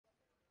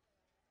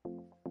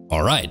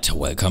Alright,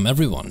 welcome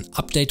everyone.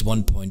 Update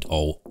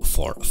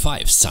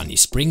 1.045, sunny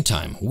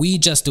springtime. We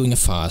just doing a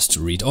fast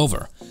read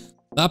over.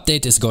 The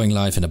update is going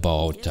live in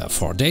about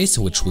 4 days,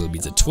 which will be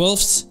the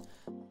 12th.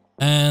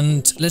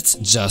 And let's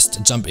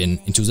just jump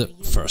into the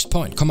first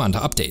point. Commander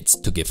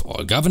updates to give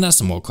all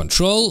governors more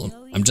control.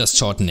 I'm just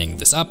shortening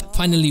this up.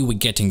 Finally, we're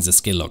getting the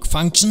skill log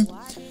function.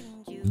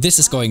 This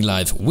is going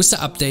live with the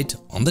update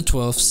on the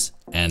 12th.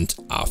 And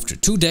after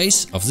 2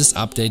 days of this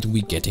update,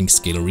 we're getting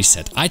skill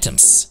reset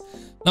items.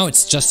 Now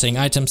it's just saying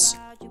items.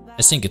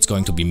 I think it's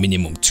going to be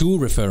minimum 2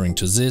 referring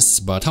to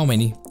this, but how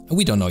many?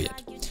 We don't know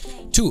yet.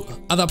 2.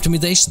 Other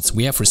optimizations.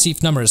 We have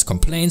received numerous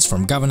complaints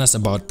from governors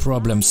about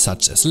problems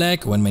such as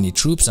lag when many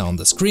troops are on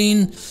the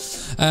screen.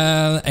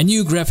 A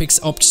new graphics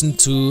option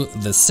to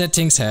the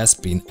settings has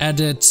been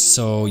added,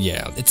 so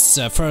yeah, it's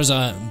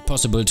further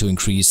possible to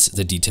increase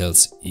the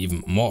details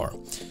even more.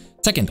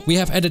 Second, we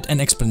have added an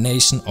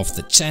explanation of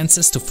the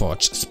chances to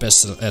forge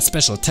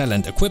special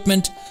talent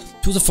equipment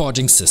to the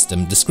forging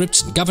system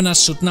description.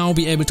 Governors should now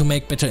be able to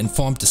make better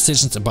informed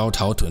decisions about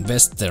how to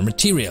invest their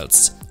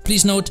materials.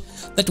 Please note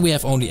that we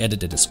have only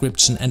added a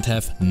description and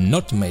have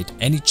not made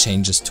any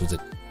changes to the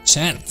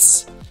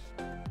chance.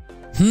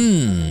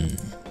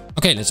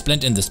 Okay, let's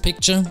blend in this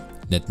picture.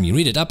 Let me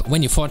read it up.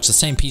 When you forge the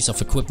same piece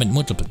of equipment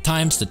multiple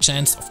times, the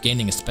chance of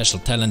gaining a special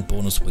talent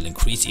bonus will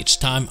increase each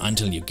time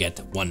until you get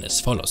one as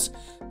follows.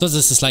 So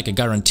this is like a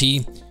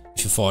guarantee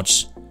if you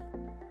forge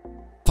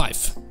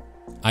 5.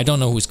 I don't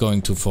know who's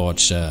going to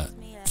forge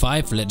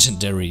 5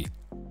 legendary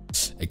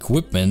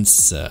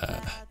equipments,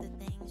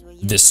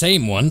 the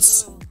same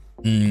ones.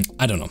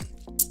 I don't know.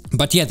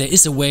 But yeah, there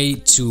is a way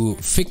to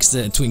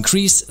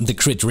increase the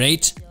crit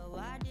rate.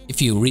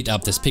 If you read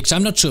up this picture,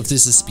 I'm not sure if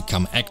this has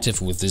become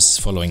active with this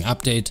following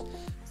update,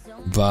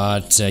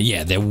 but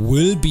yeah, there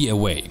will be a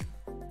way.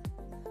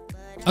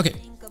 Okay,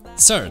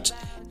 third,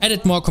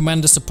 added more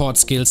commander support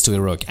skills to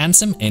Heroic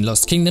Anthem in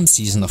Lost Kingdom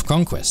Season of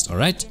Conquest,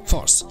 alright?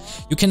 Fourth,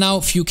 you can now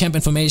view camp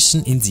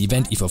information in the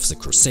event Eve of the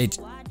Crusade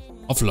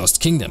of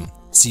Lost Kingdom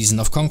Season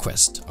of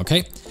Conquest,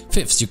 okay?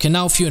 Fifth, you can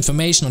now view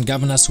information on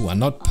governors who are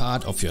not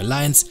part of your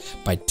alliance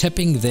by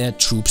tapping their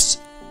troops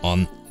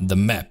on the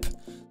map.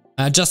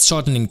 Just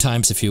shortening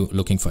times if you're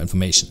looking for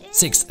information.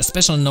 6. A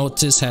special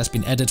notice has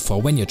been added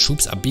for when your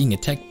troops are being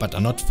attacked but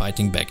are not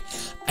fighting back.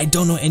 I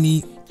don't know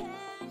any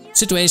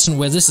situation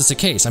where this is the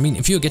case. I mean,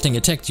 if you're getting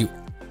attacked, you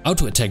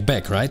auto-attack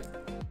back, right?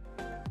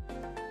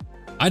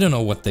 I don't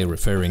know what they're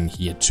referring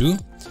here to.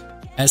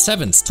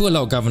 7th, to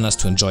allow governors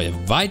to enjoy a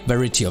wide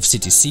variety of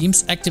city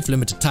themes, active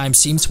limited time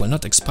themes will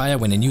not expire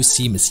when a new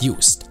theme is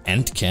used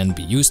and can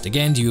be used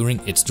again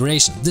during its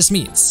duration. This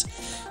means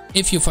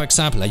if you, for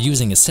example, are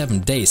using a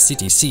 7-day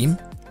city theme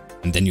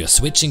and then you're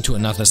switching to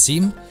another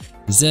theme,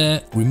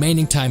 the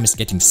remaining time is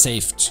getting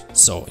saved.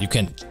 So you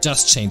can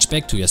just change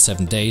back to your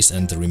 7 days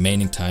and the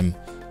remaining time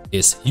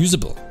is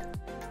usable.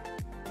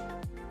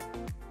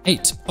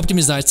 8.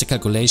 Optimize the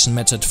calculation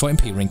method for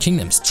Empyrean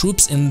Kingdoms.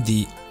 Troops in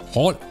the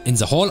Hall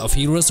of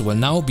Heroes will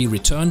now be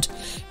returned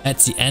at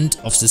the end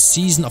of the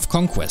Season of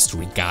Conquest,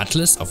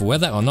 regardless of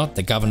whether or not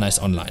the governor is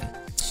online.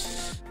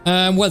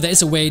 Well, there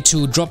is a way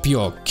to drop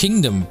your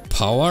kingdom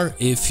power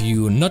if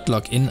you not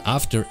log in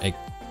after a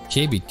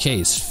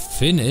KBK is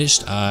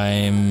finished.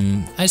 I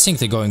think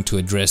they're going to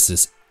address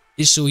this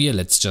issue here.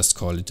 Let's just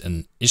call it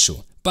an issue.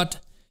 But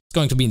it's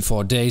going to be in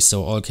 4 days,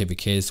 so all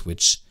KBKs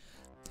which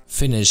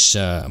finish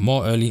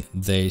more early,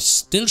 they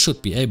still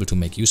should be able to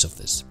make use of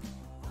this.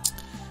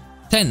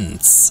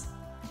 10th.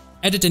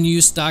 Added a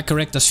new star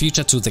characters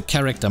feature to the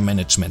character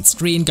management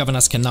screen.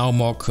 Governors can now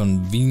more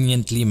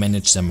conveniently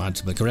manage their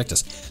multiple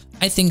characters.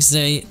 I think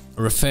they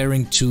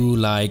referring to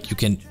like you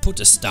can put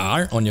a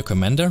star on your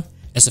commander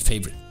as a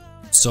favorite.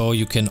 So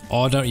you can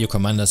order your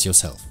commanders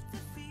yourself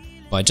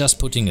by just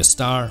putting a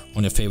star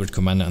on your favorite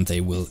commander and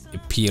they will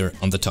appear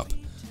on the top.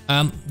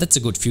 That's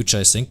a good feature,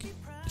 I think.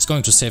 It's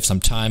going to save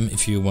some time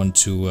if you want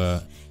to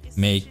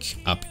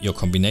make up your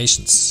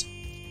combinations.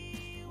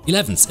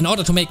 11th. In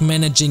order to make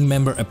managing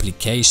member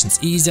applications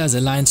easier, the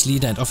alliance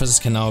leader and officers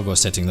can now go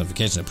setting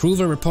notification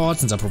approval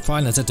reports in their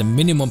profile and set a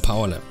minimum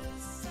power level.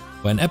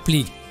 When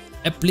applicants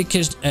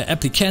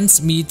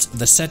meet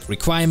the set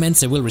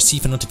requirements, they will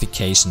receive a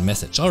notification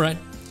message. Alright.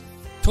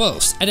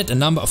 12th. Added a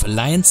number of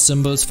alliance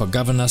symbols for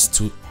governors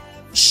to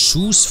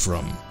choose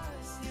from.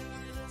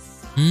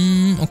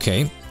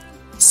 Okay.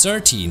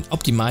 13.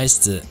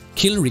 Optimize the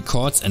kill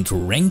records and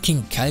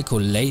ranking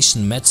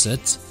calculation method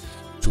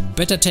to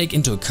better take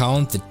into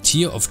account the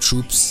tier of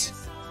troops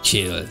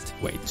killed.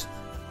 Wait.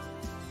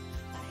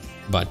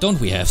 But don't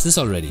we have this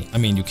already? I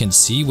mean, you can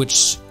see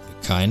which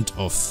kind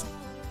of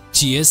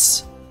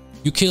tiers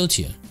you killed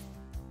here.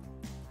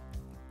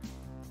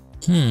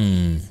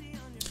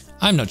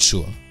 I'm not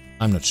sure.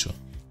 I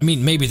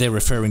mean, maybe they're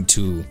referring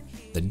to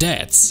the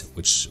deaths,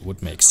 which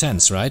would make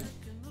sense, right?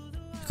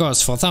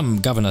 Because for some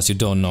governors you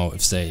don't know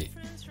if they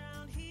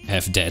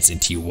have deaths in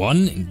tier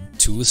 1, in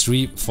 2,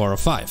 3, 4 or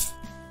 5.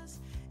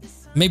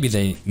 Maybe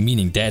they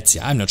meaning deaths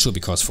here, I'm not sure,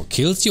 because for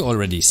kills you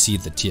already see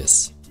the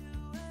tiers.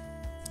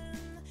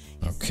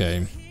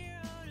 Okay.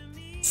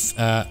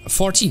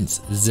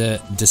 14th,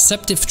 the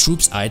Deceptive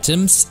Troops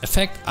items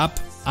effect up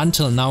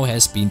until now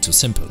has been too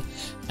simple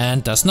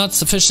and does not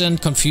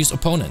sufficient confuse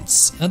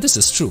opponents. This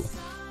is true.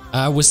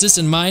 With this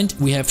in mind,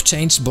 we have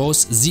changed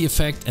both the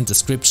effect and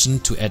description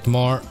to add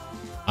more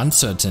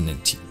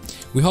uncertainty.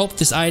 We hope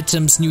this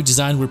item's new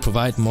design will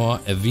provide more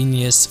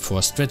avenues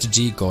for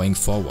strategy going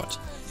forward.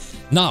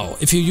 Now,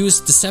 if you use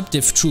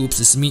Deceptive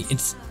Troops,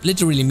 it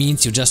literally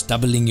means you're just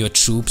doubling your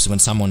troops when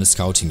someone is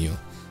scouting you.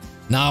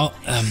 Now,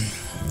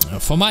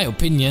 for my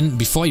opinion,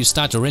 before you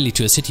start a rally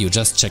to a city, you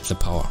just check the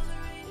power.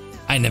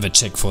 I never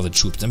check for the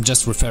troops, I'm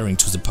just referring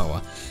to the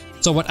power.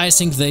 So what I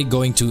think they're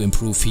going to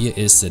improve here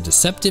is the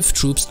Deceptive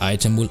Troops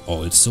item will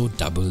also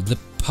double the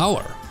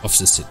power of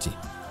the city.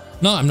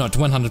 No, I'm not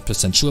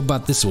 100% sure,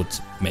 but this would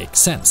make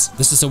sense.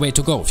 This is the way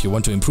to go if you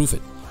want to improve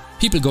it.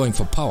 People going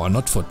for power,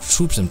 not for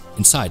troops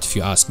inside, if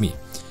you ask me.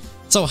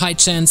 So high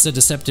chance the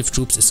Deceptive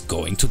Troops is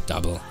going to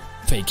double,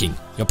 faking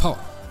your power.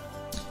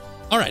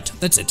 Alright,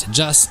 that's it.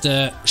 Just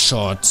a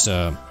short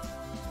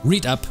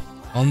read up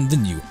on the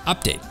new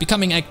update,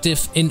 becoming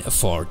active in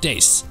 4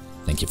 days.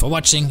 Thank you for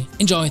watching,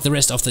 enjoy the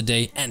rest of the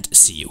day and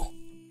see you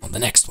on the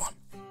next one.